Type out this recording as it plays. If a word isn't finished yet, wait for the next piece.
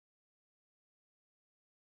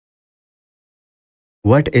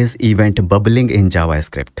What is event bubbling in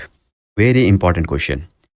JavaScript? Very important question.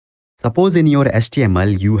 Suppose in your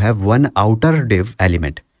HTML you have one outer div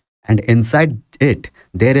element and inside it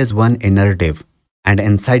there is one inner div, and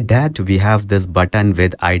inside that we have this button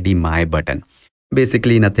with ID my button.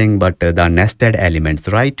 Basically nothing but the nested elements,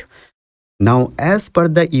 right? Now as per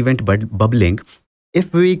the event bubbling,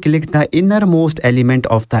 if we click the innermost element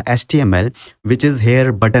of the HTML, which is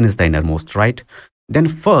here button is the innermost, right? Then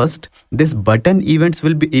first this button event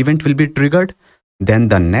will be triggered. Then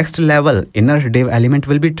the next level inner div element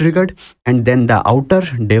will be triggered, and then the outer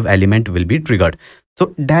div element will be triggered.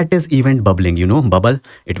 So that is event bubbling, bubble.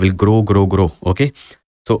 It will grow. Okay.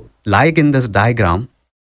 So like in this diagram,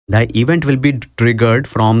 the event will be triggered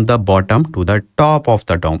from the bottom to the top of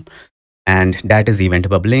the DOM, and that is event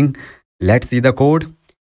bubbling. Let's see the code.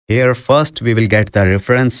 Here first we will get the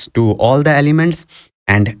reference to all the elements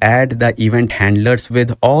and add the event handlers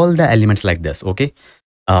with all the elements like this. Okay.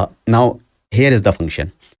 Now here is the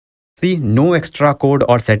function. See, no extra code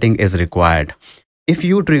or setting is required. If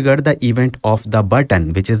you trigger the event of the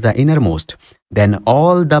button, which is the innermost, then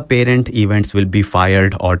all the parent events will be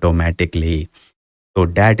fired automatically. So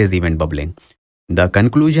that is event bubbling. The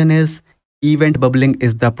conclusion is, event bubbling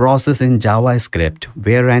is the process in JavaScript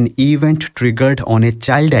where an event triggered on a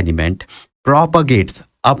child element propagates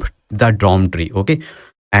up the DOM tree, okay,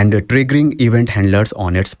 and triggering event handlers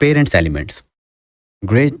on its parents elements.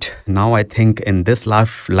 Great. Now I think in this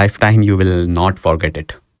lifetime you will not forget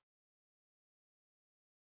it.